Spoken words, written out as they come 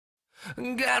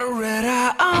Got a red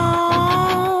eye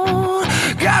on,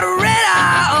 got a red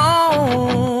eye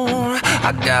on,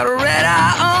 I got a red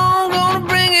eye on, gonna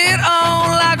bring it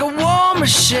on like a war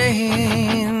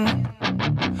machine.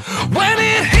 When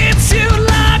it hits you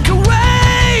like a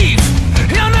wave,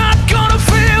 you're not gonna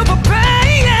feel the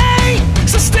pain.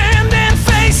 So stand and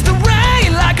face the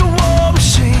rain like a war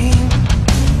machine.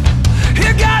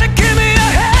 You gotta give me a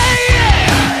hey, yeah.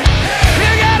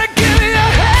 You gotta give me a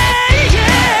hey,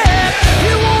 yeah.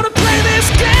 You wanna play this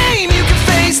game, you can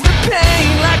face the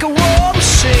pain like a war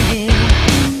machine.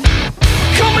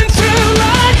 Coming through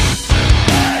like,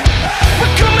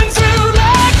 we're coming through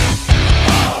like,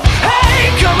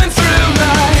 hey, coming through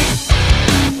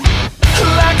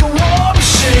like a war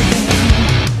machine.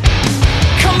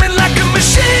 Coming like a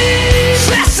machine,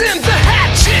 pressing the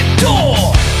hatchet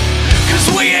door, 'cause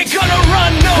we ain't gonna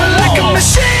run no more. Like a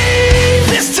machine,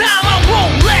 this time I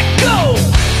won't let go.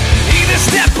 Either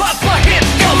step up or hit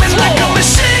coming like a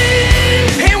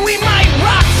machine. And we might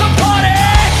rock the party,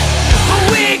 but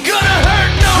we ain't gonna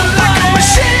hurt nobody. Like a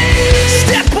machine,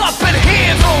 step up and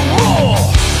hear the roar.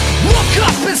 Look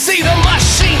up and see the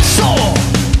machine soar.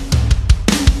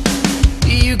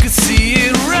 You can see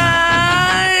it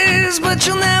rise, but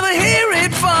you'll never hear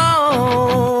it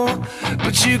fall.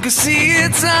 But you can see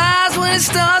its eyes when it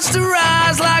starts to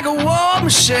rise like a war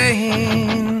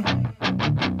machine.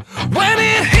 When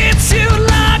it hits you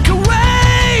like a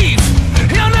wave,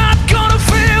 you're not gonna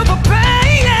feel the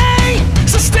pain.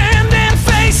 So stand and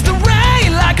face the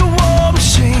rain like a war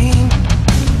machine.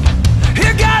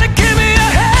 You gotta give me a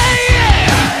hey,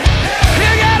 yeah. You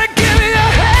gotta give me a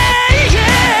hey,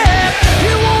 yeah.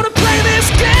 You wanna play this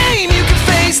game, you can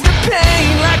face the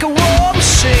pain like a war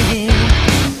machine.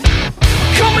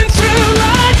 Coming through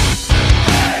like,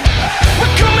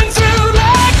 we're coming through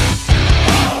like,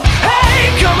 hey,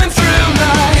 coming through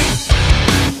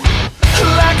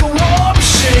like a war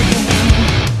machine.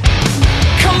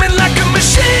 Coming like a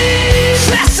machine,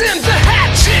 pressing the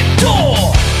hatchet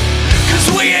door, 'cause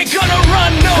we ain't gonna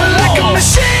run no more. Like a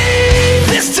machine,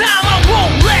 this time I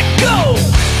won't let go.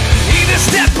 Either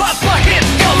step up or hit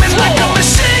coming like a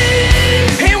machine.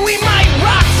 And we might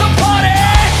rock the party,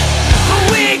 but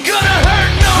we ain't gonna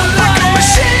hurt nobody. Like a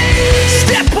machine,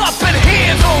 step up and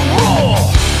hear the roar.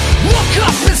 Look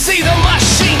up and see the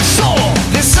machine soar.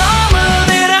 This armor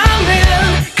that I'm in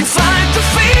can fight the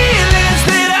feelings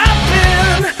that I've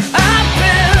been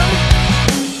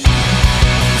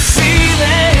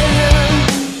feeling.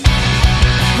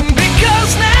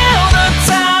 Because now the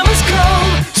time has come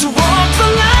to walk the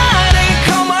line and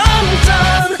come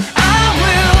undone. I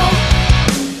will,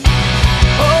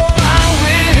 oh I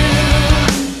will.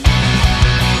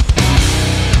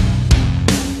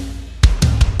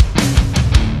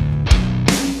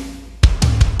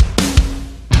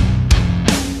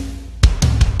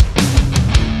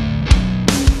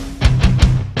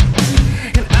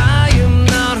 And I am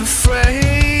not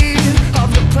afraid of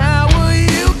the power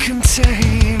you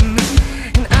contain.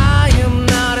 And I am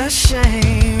not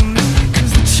ashamed,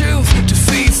 'cause the truth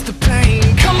defeats the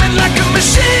pain. Coming like a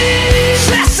machine,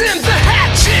 pressing the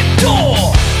hatchet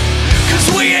door, 'cause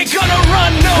we ain't gonna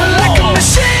run no more. Like a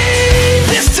machine,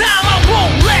 this time I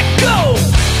won't let go.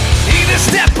 Either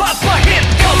step up or hit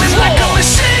coming like a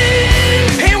machine.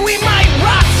 And we might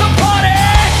rock the party,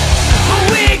 but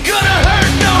we ain't gonna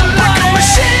hurt nobody. Like a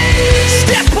machine,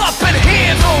 step up and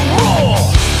hear the roar.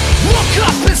 Look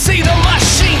up and see the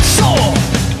machine soar.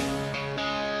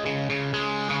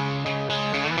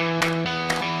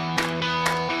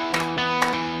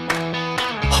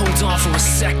 Hold on for a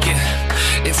second.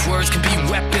 If words can be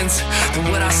weapons, then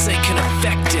what I say can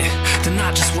affect it. They're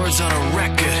not just words on a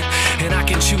record, and I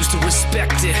can choose to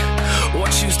respect it or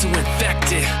choose to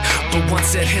infect it. But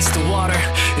once it hits the water,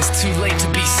 it's too late to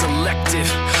be selective.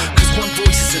 'Cause one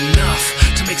voice is enough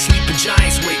to make sleeping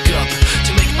giants wake up,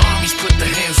 to make armies put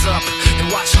their hands up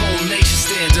and watch whole nations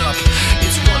stand up.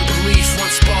 It's one belief,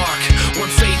 one spark,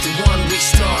 one faith and one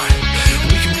restart. And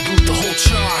we can reboot the whole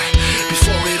chart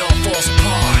before it all falls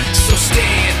apart. So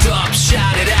stand up,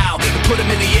 shout it out, and put them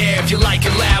in the air if you like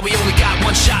it loud. We only got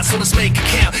one shot, so let's make it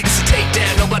count. It's a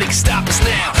takedown, nobody can stop us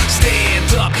now.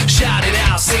 Stand up, shout it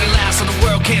out, sing it loud so the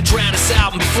world can't drown us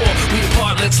out. And before we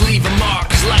depart, let's leave a mark,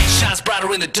 'cause light shines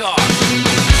brighter in the dark.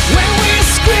 When we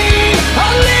scream,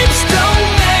 our lips don't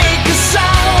make a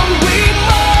sound. We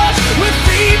march with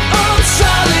feet on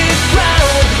solid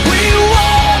ground. We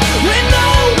walk where no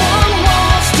one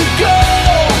wants to go,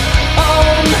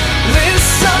 on this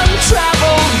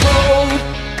untraveled road.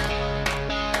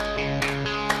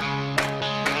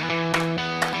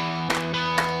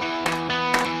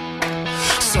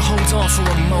 So hold on for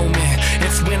a moment.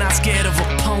 If we're not scared of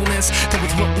opponents,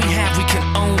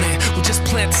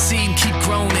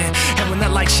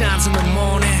 shines in the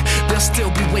morning, they'll still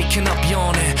be waking up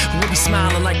yawning. We'll be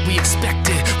smiling like we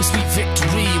expected, with sweet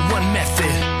victory in one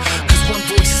method. Cause one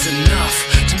voice is enough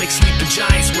to make sleeping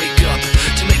giants wake up,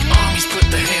 to make armies put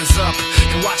their hands up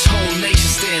and watch whole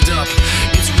nations stand up.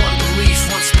 It's one belief,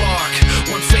 one spark,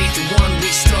 one faith and one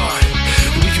restart,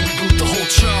 and we can reboot the whole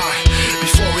chart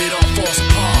before it all falls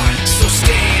apart. So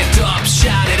stand up,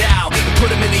 shout it out, and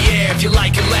put them in the air if you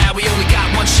like it loud. We only got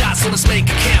one shot, so let's make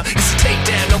it count. It's a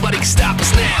takedown, nobody can stop us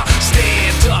now.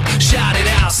 Stand up, shout it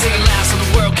out, sing it loud so the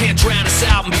world can't drown us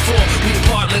out. And before we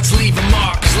depart, let's leave a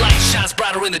mark, cause light shines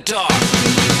brighter in the dark.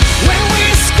 When we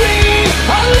scream,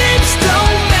 our lips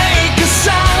don't make a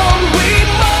sound. We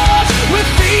march with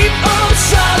feet on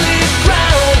solid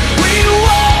ground. We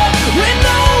walk when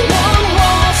no one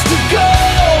wants to go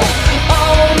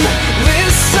on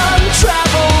this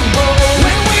untraveled road.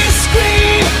 When we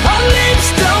scream, our lips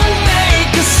don't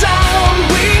make a sound.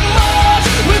 We march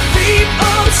with feet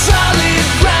on solid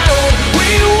ground. We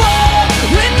walk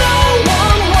when no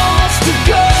one wants to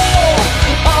go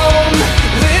on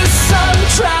this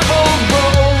untraveled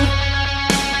road.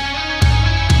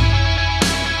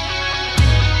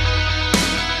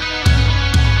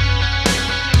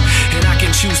 And I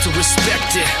can choose to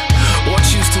respect it or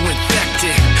choose to infect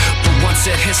it, but once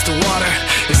it hits the water,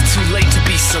 it's too late to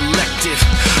be selective.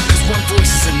 Cause one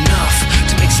voice is enough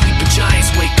to make sleeping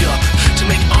giants wake up, to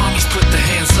make armies put their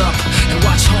hands up and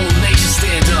watch whole nations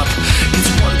stand up. It's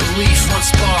one belief, one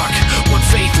spark, one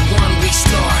faith and one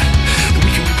restart, and we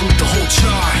can reboot the whole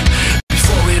chart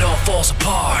before it all falls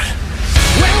apart.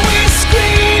 When we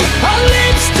scream, our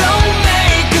lips don't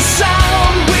make a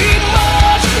sound. We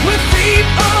march with feet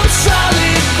on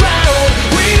solid ground.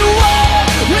 We walk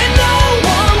when no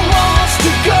one wants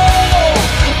to go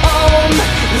on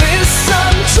this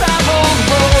untraveled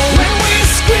road. When we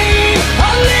scream,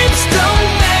 our lips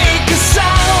don't make a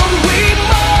sound. We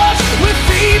march with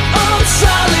feet on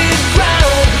solid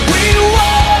ground. We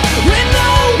walk when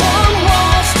no one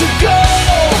wants to go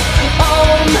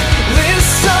on this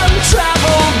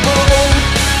untraveled road.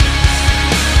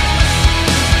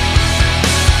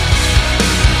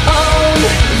 On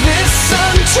this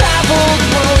untraveled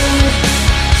road.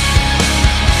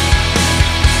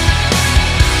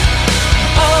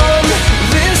 On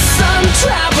this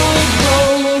untraveled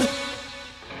road.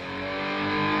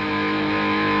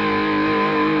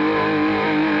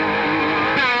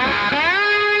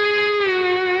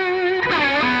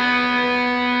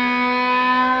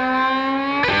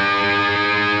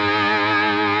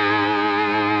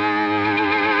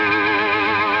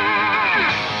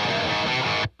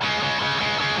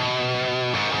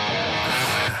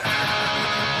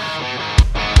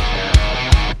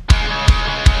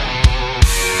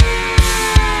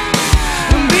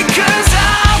 Because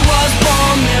I was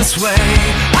born this way,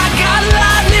 I got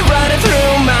lightning running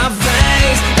through my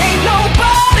veins. Ain't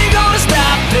nobody gonna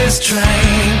stop this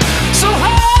train. So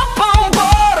hop on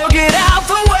board or get out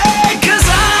the way. Cause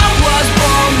I was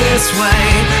born this way,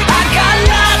 I got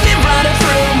lightning running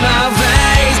through my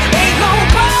veins. Ain't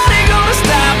nobody gonna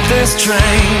stop this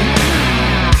train.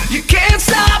 You can't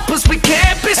stop us, we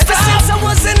can't be stopped. Ever since I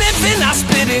was an infant, I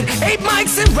spit it. 8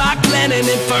 mics in Rockland, and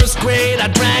in first grade I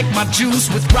drank my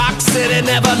juice with rocks in it.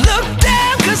 Never looked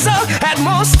down, cause I had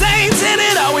more stains in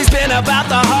it. Always been about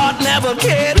the heart, never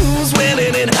cared who's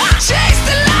winning it. I chased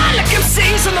the line like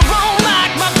MCs on the wrong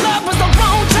mic. My blood was the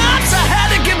wrong type, so I had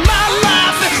to give my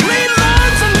life and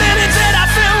relearn the minutes that I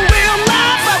feel real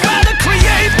life. I'd rather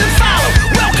create than follow.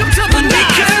 Welcome to the night.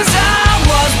 Because I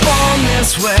was born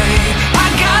this way, I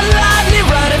got lightning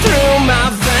running through my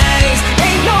veins.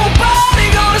 Ain't nobody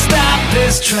gonna stop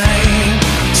this train.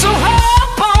 So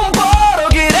hop on board or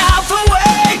get out the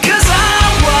way. Cause I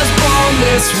was born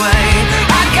this way,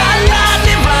 I got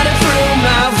lightning running through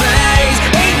my veins.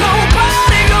 Ain't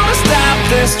nobody gonna stop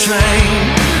this train.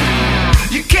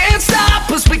 You can't stop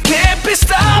us, we can't be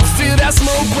stopped. Feel that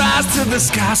smoke rise to the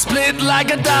sky, split like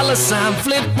a dollar sign.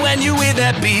 Flip when you hear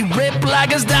that beat, rip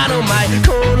like it's dynamite.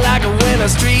 Cold like a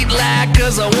winter street light,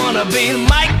 cause I wanna be. The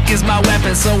mic is my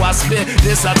weapon, so I spit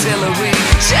this artillery.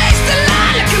 Chase the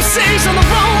line like MCs on the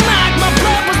wrong mic. My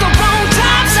blood was the wrong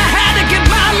type, so I had to give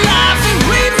my life and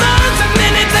relearn the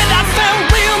minute that I felt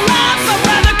real life. I'd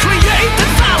rather create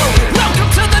than follow.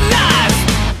 Welcome to the knife.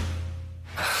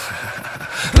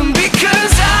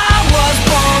 Because I was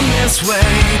born this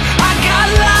way, I got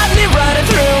lightning running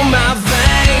through my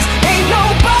veins. Ain't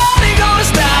nobody gonna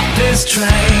stop this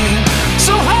train.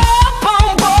 So hop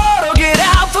on board or get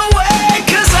out the way.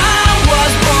 Cause I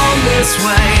was born this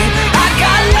way, I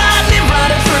got lightning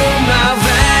running through my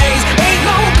veins. Ain't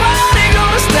nobody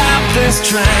gonna stop this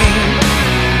train.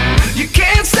 You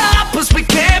can't stop us, we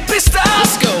can't be stopped.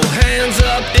 Let's go.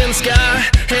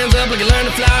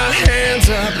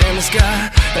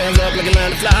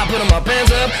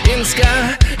 up in the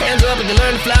sky, hands up like you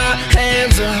learn to fly.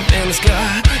 Hands up in the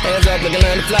sky, hands up like you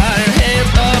learn to fly.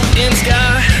 Hands up in the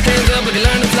sky, hands up like you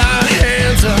learn to fly.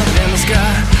 Hands up in the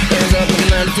sky, hands up like you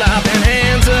learn to fly. And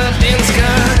hands up in the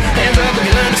sky, hands up like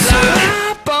you learn to fly. So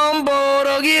hop on board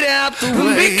or get out the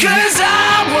way, because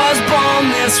I was born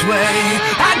this way.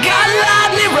 I got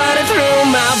lightning running through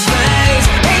my veins.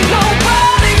 Ain't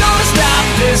nobody gonna stop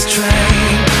this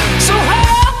train. So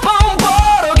hop on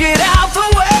board or get out the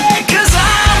way, cause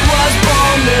I was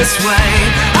born this way.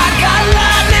 I got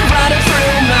lightning running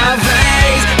through my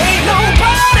veins. Ain't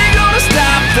nobody gonna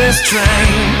stop this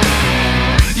train.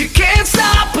 You can't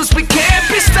stop us, we can't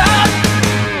be stopped.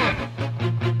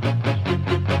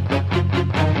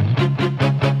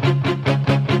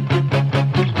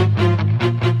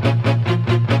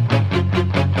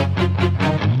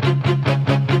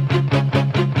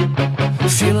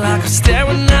 Feel like I'm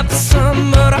staring at the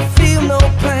sun, but I feel no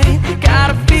pain.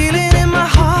 Got a feeling in my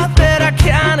heart that I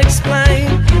can't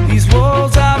explain. These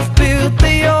walls I've built,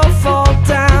 they all fall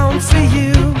down for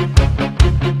you.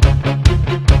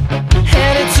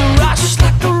 And it's a rush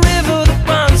like the river that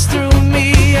runs through me.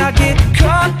 I get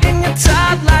caught in your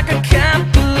tide like I can't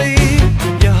believe.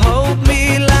 You hold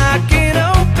me like an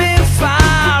open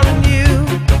fire in you.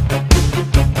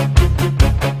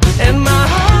 And my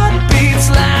heart beats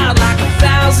loud like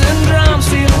 1,000 drums.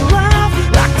 Feel alive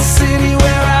like the city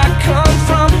where I come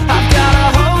from. I've got a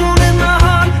hole in my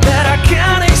heart that I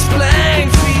can't explain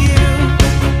for you.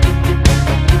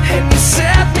 And you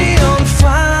set me on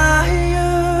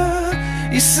fire.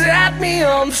 You set me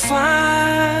on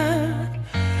fire.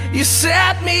 You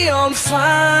set me on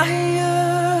fire.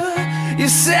 You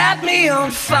set me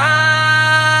on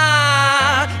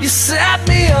fire. You set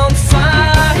me on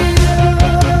fire.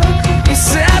 You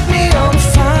set me on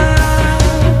fire.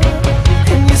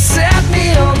 And you set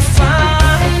me on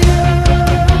fire.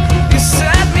 You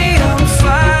set me on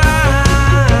fire.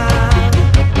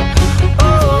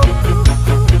 Oh.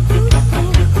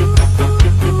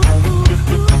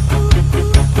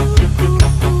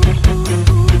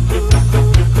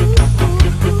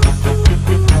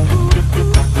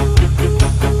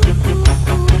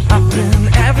 I've been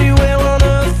everywhere on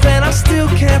earth and I've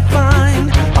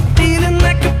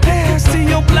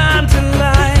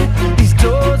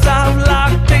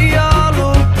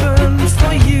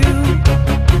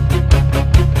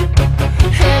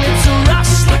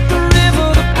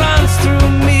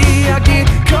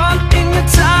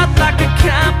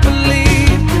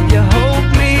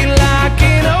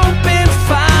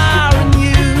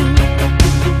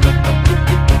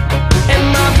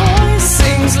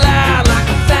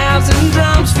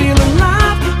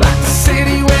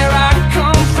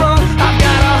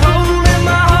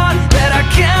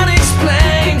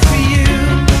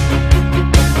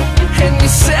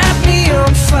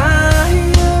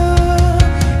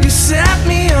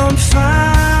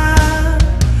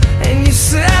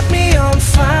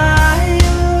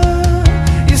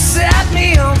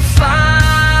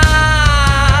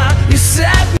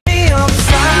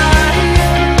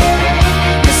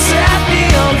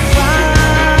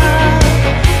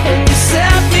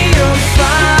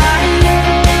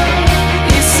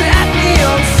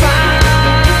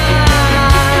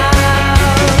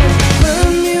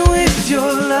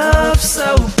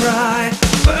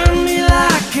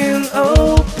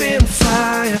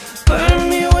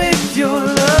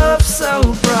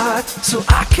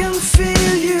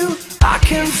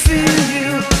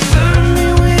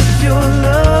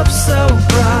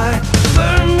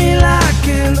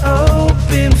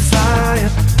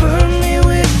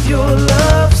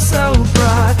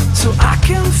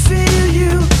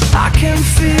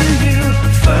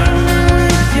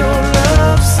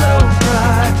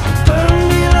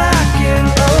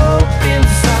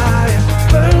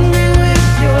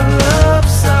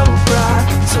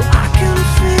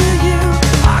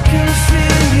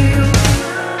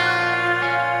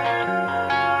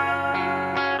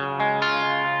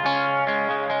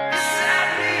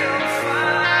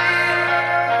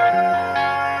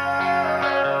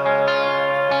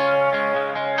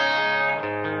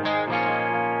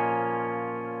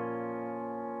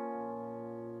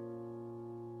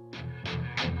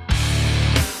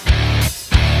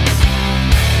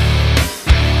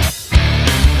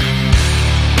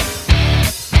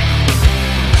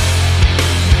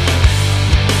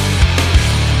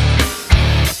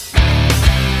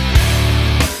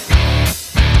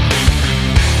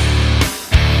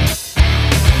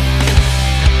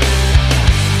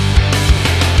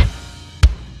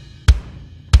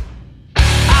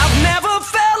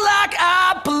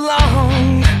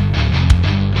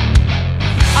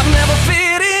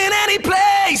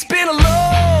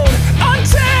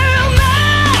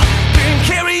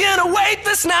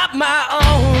not my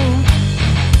own.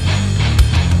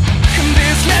 And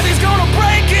this levee's gonna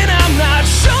break, and I'm not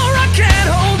sure I can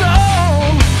hold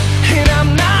on. And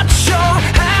I'm not sure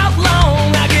how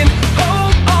long I can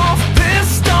hold off this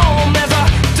storm. There's a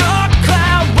dark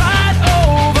cloud right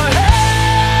overhead.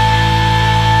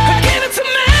 Give it to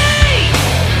me.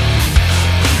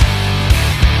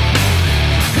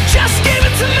 Just give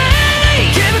it to me.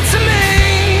 Give it to me.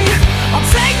 I'll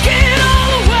take it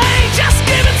all away. Just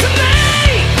give it to me.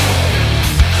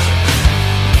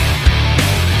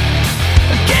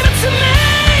 Give it to me.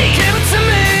 Give it to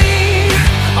me.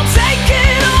 I'll take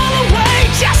it all away.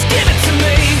 Just give it to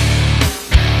me.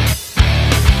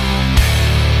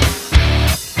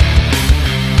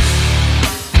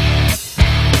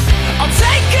 I'll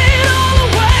take it all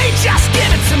away. Just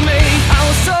give it to me. I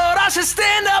was told I should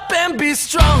stand up and be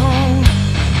strong.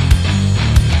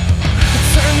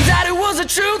 Turns out it was the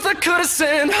truth I could have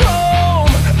sent home.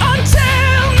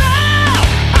 Until now,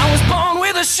 I was born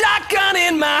with a shotgun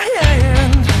in my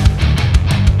hand.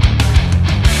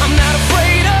 I'm not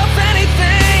afraid of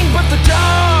anything but the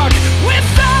dark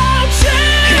without you.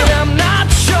 And I'm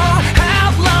not sure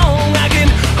how long I can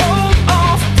hold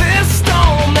off this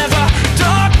storm. There's a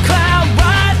dark cloud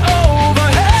right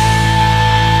overhead.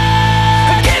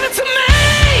 Give it to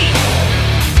me.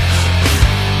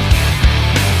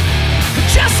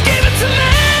 Just give it to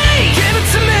me. Give it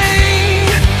to me.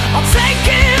 I'll take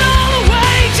it all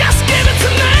away. Just give it to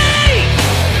me.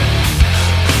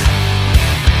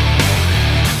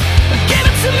 Give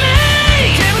it to me.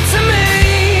 Give it to me.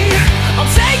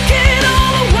 I'll take it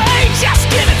all away. Just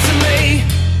give it to me.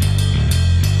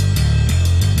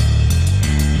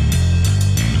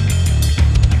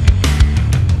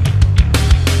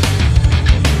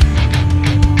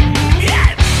 Yeah.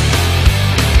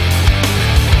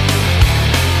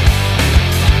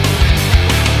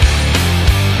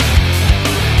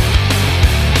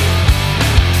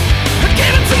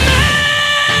 Give it to me.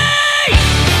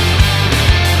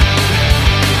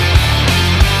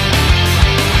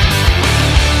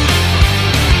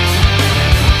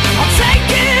 I'll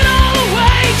take it all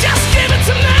away. Just give it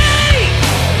to me.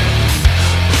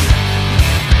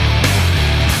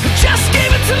 Just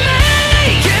give it to me.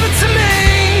 Give it to me.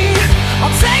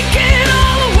 I'll take it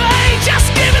all away. Just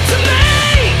give it to me.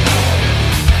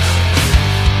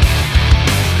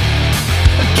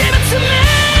 Give it to me.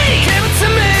 Give it to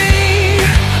me.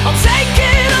 I'll take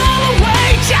it all away.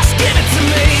 Just give it to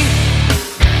me.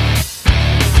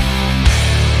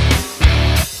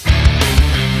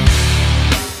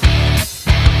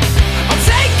 I'll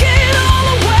take it all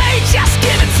away. Just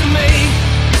give it to me.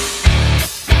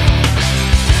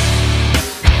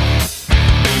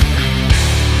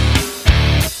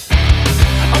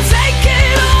 I'll take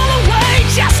it all away.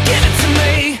 Just give it to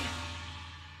me.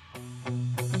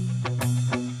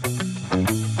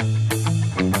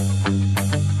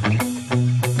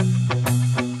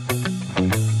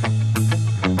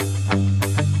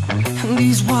 And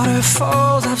these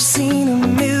waterfalls I've seen a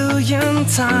million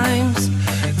times.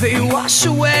 They wash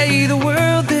away the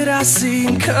world that I see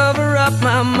and cover up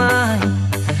my mind.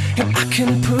 And I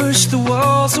can push the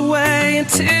walls away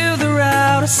until they're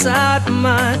out of sight of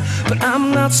mine. But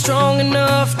I'm not strong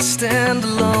enough to stand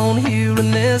alone here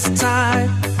in this tide.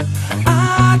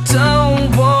 I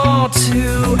don't want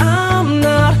to, I'm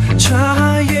not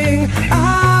trying.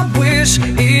 I wish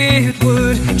it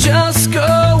would just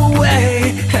go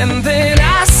away. And then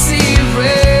I see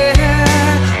red,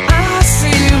 I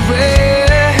see red,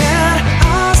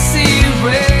 I see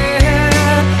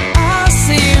red, I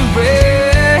see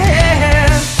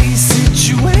red. These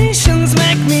situations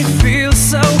make me feel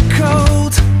so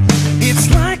cold. It's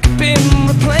like being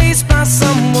replaced by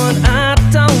someone I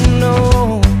don't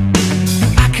know.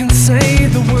 I can say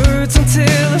the words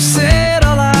until I've said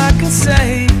all I can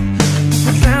say.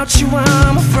 Without you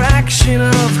I'm a fraction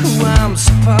of who I'm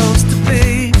supposed to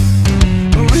be.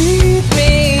 Breathe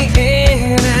me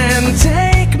in and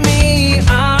take me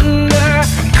under.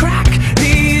 Crack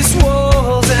these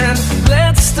walls and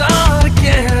let's start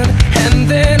again. And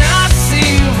then I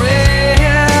see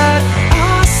red,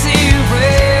 I see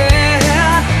red,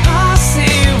 I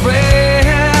see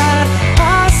red,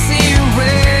 I see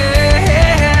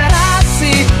red, I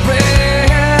see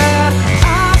red,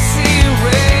 I see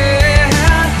red,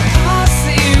 I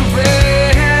see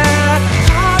red,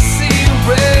 I see red.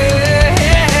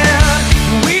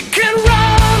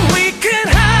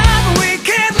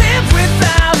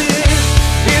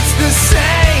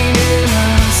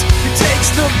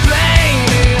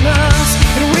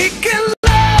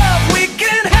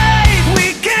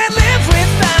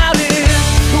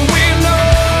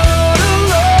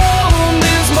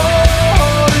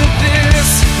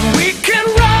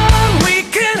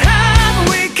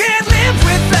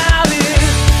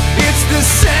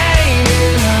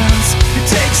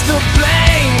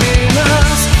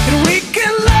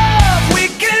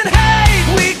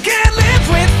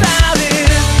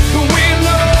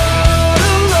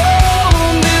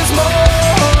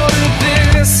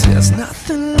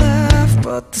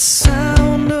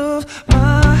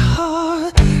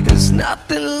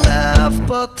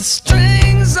 the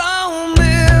strings on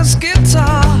this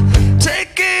guitar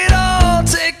take it all,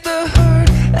 take the hurt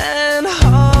and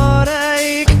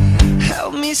heartache.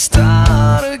 Help me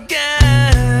start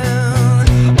again.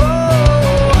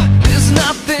 Oh, there's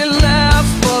nothing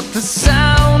left but the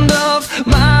sound of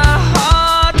my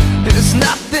heart. There's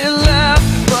nothing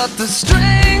left but the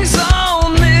strings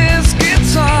on this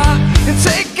guitar. And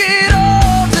take it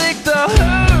all, take the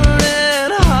hurt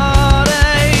and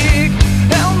heartache.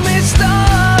 Help me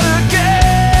start again.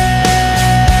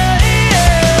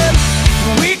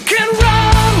 We can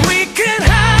run, we can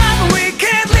hide, we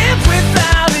can't live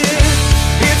without it.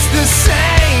 It's the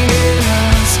same in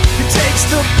us, it takes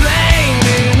the blame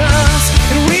in us.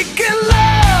 And we can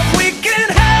love, we can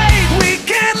hate, we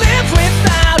can't live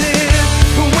without it.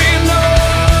 But we're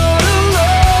not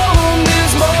alone,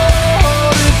 there's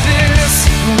more to this.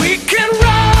 We can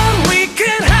run, we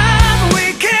can hide, we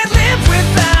can't live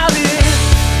without it.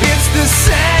 It's the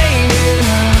same in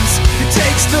us, it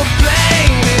takes the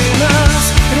blame in us.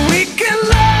 And we can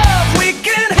love, we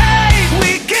can hate,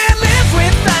 we can't live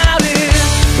without it.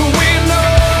 But we're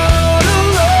not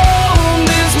alone,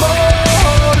 there's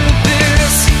more to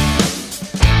this.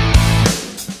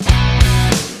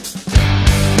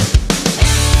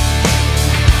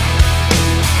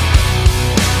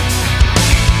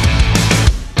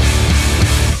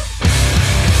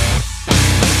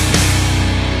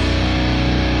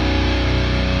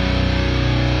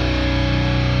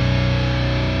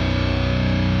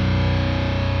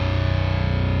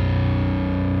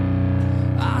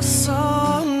 I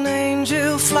saw an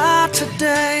angel fly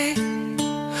today,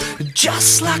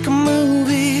 just like a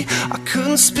movie. I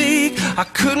couldn't speak, I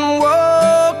couldn't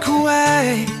walk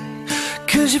away,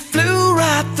 'cause you flew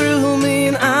right through me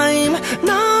and I'm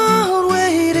not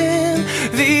waiting.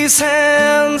 These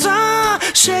hands are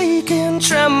shaking,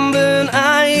 trembling.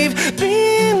 I've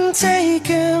been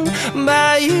taken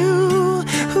by you.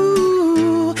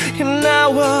 And I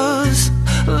was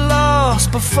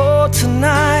lost before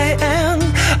tonight, and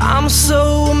I'm so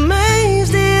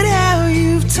amazed at how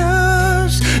you've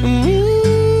touched me.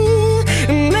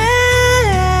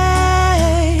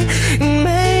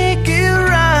 Make it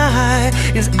right,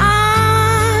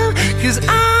 'cause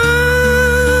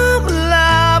I'm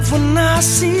alive when I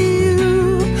see you.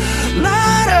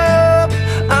 Light up,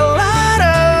 I light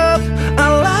up, I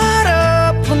light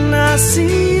up when I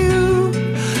see you.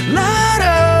 Light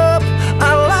up,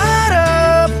 I light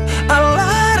up, I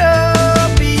light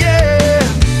up, yeah.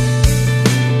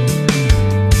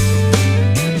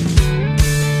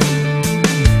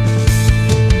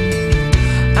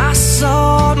 I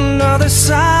saw another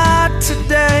side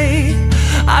today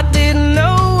I didn't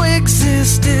know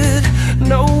existed.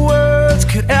 No words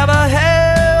could ever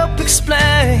help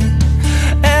explain,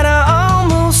 and I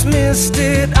almost missed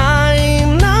it.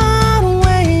 I'm not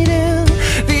waiting.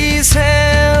 These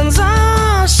hands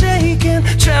are shaking,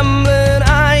 trembling.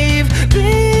 I've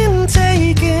been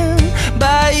taken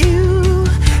by you.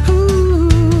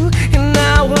 And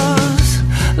I was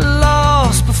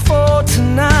lost before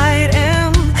tonight,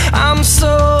 and I'm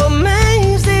so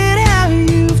amazed at how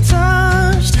you've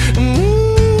touched me.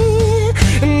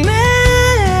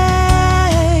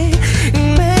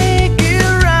 Make it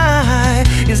right,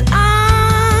 'cause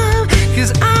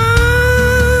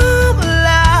I'm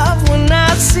alive when I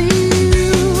see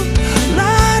you.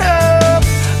 Light up,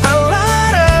 I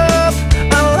light up,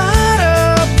 I light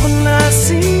up when I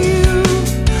see you.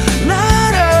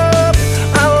 Light up,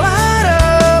 I light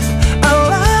up, I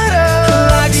light up,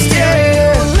 like stereo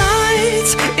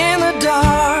lights in the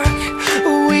dark.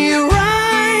 We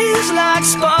rise like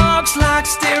sparks, like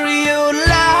stereo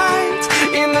lights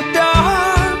in the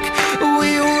dark.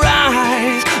 We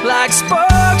rise like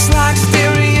sparks, like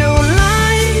stereo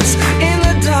lights in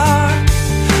the dark.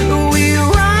 We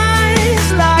rise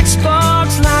like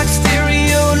sparks, like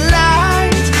stereo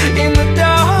lights in the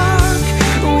dark.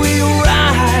 We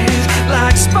rise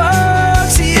like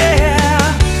sparks, yeah.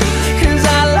 'Cause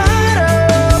I light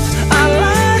up, I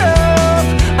light up,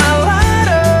 I light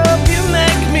up. You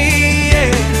make me,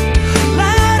 yeah.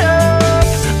 Light up,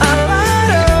 I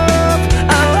light up,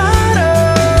 I light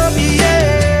up, yeah.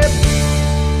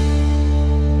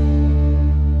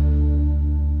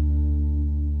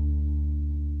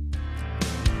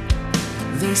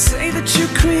 They say that you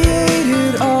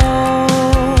created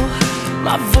all.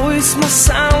 My voice must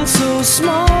sound so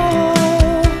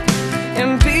small in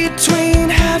between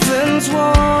heaven's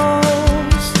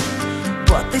walls,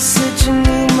 but they said you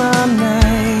knew my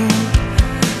name.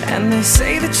 And they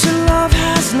say that your love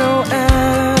has no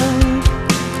end,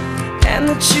 and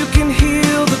that you can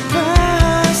heal the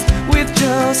past with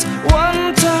just one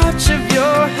touch of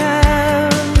your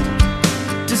hand.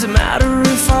 To does it matter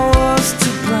if I was to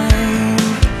blame?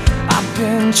 I've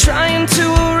been trying to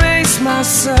erase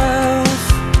myself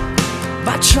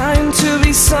by trying to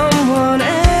be someone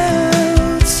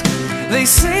else. They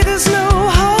say there's no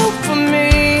hope for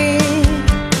me.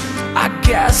 I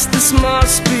guess this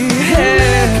must be hell. You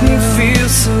make me feel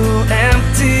so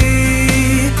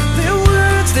empty. Their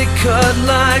words, they cut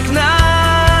like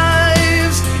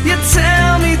knives. You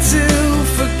tell me to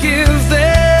forgive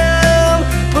them,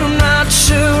 but I'm not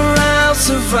sure I'll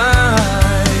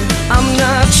survive. I'm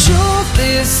not sure if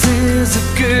this is a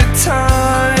good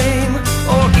time,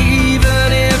 or even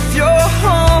if you're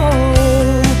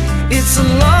home. It's a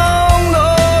long,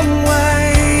 long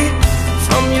way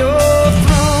from your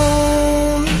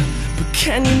throne. But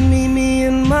can you meet me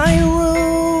in my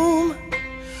room?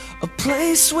 A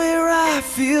place where I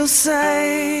feel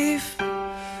safe.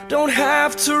 Don't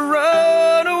have to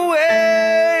run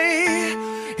away,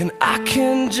 and I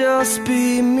can just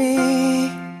be me.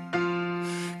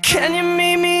 Can you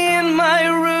meet me in my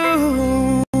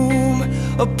room?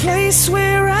 A place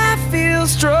where I feel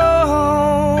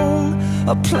strong,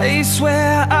 a place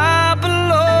where I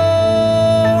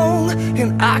belong,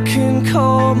 and I can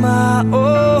call my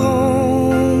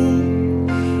own.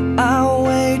 I'll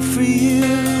wait for you.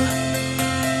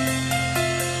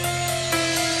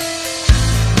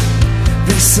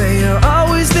 They say you're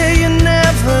always there, you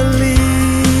never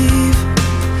leave,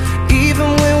 even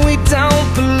when we don't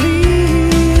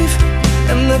believe.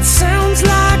 And that sounds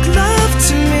like love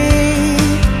to me.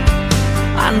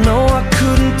 I know I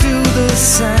couldn't do the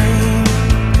same.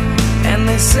 And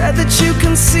they said that you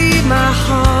can see my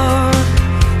heart,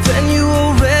 then you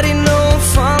already know I'm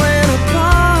falling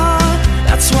apart.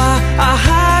 That's why I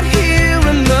hide here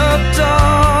in the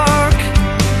dark,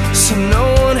 so no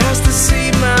one has to see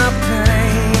my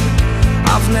pain.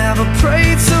 I've never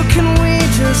prayed, so can we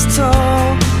just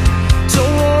talk?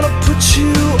 Don't wanna put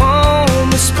you on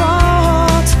the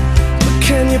spot, but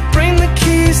can you bring the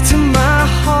keys to my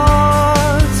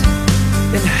heart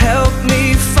and help me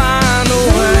find a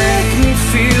way? They make me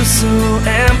feel so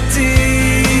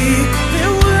empty.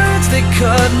 Their words, they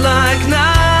cut like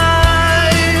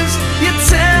knives. You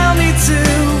tell me to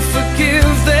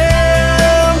forgive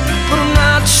them, but I'm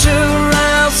not sure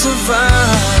I'll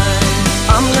survive.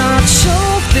 I'm not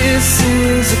sure if this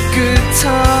is a good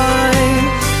time,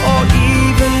 or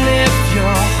even if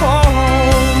you're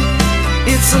home.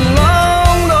 It's a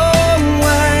long, long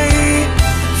way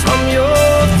from your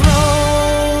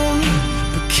throne.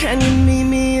 But can you meet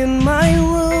me in my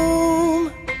room?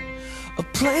 A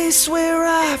place where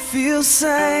I feel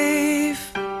safe.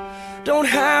 Don't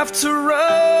have to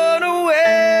run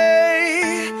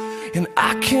away, and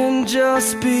I can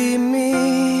just be me.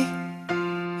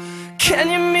 Can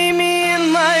you meet me in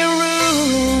my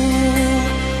room?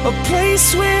 A place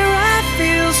where I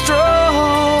feel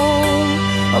strong,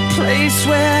 a place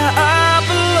where I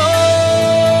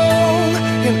belong,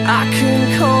 and I can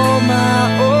call my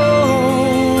own.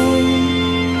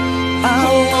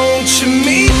 Won't you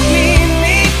meet me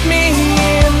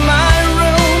in my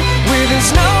room, where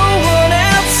there's no one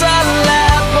else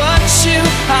alive but you?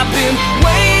 I've been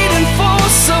waiting for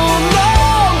so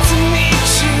long to meet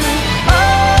you.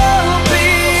 I'll be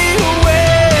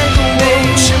where you want.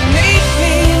 Won't you meet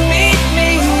me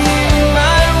in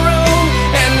my room,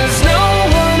 and there's no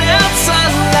one else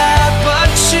alive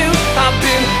but you? I've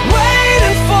been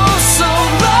waiting for so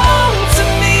long to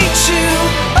meet you.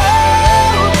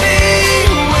 I'll be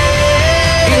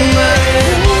where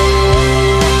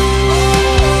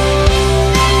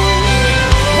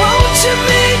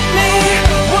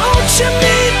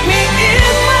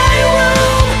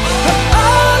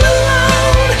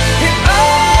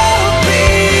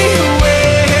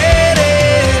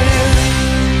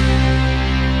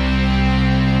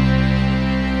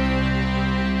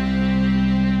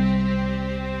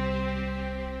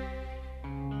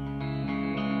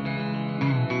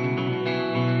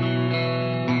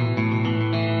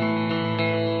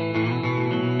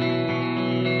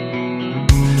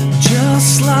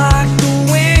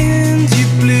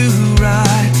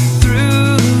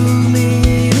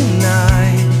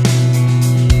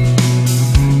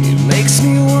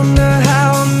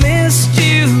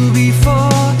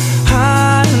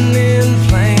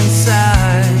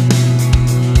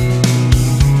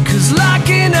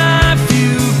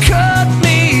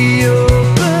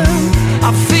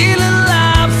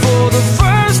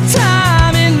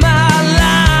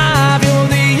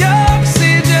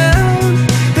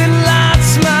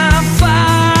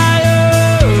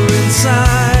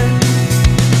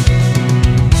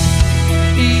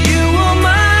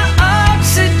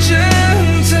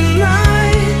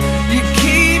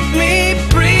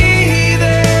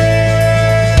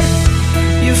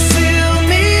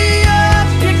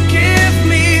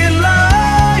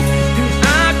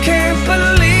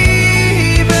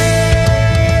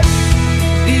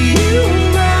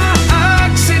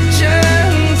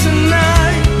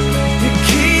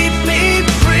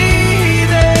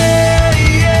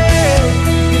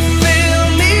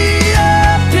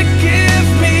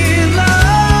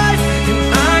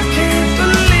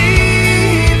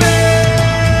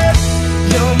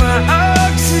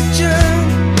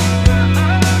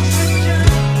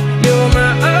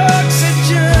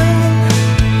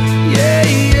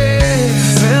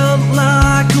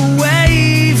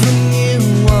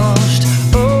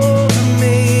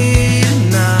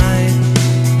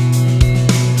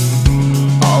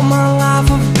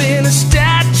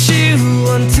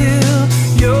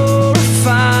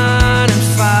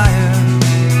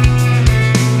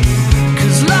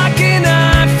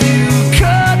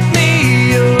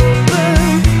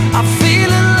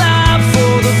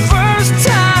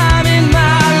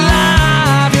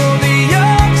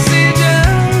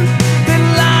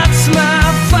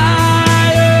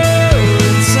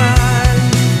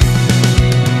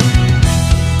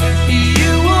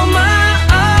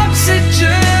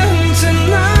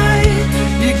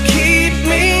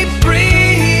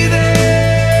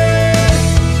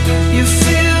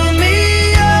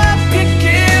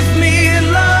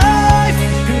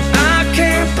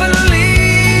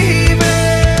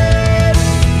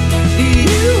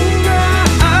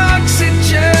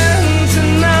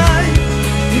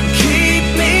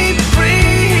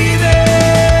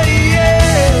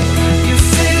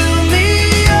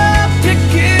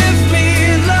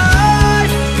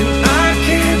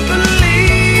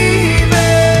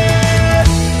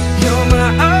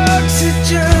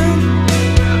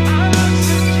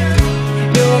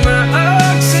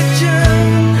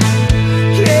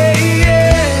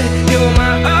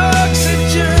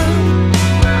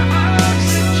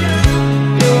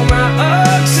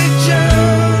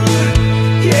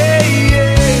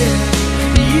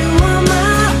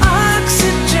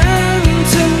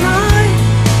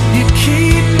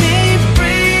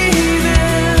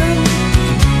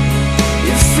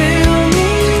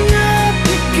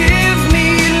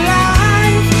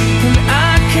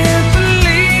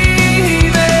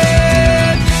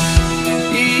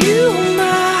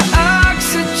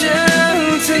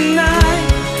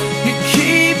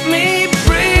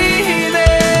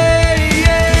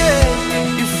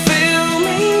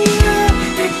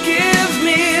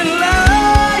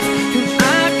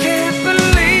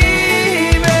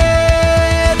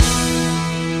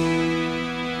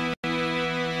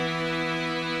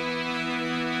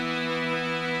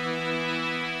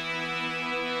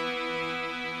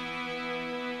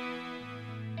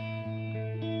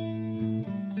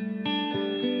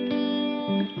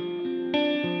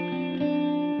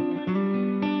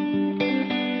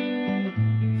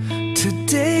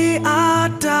Today I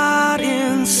died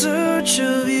in search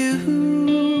of you.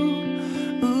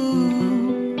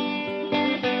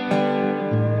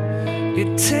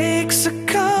 It takes a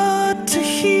cut to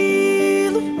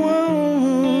heal a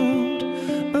wound.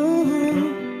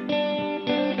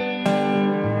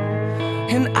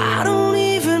 And I don't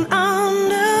even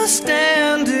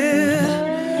understand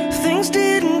it. Things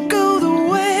didn't go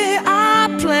the way I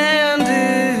planned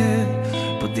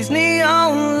it, but these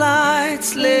neon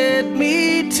lights led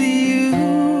me to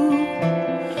you.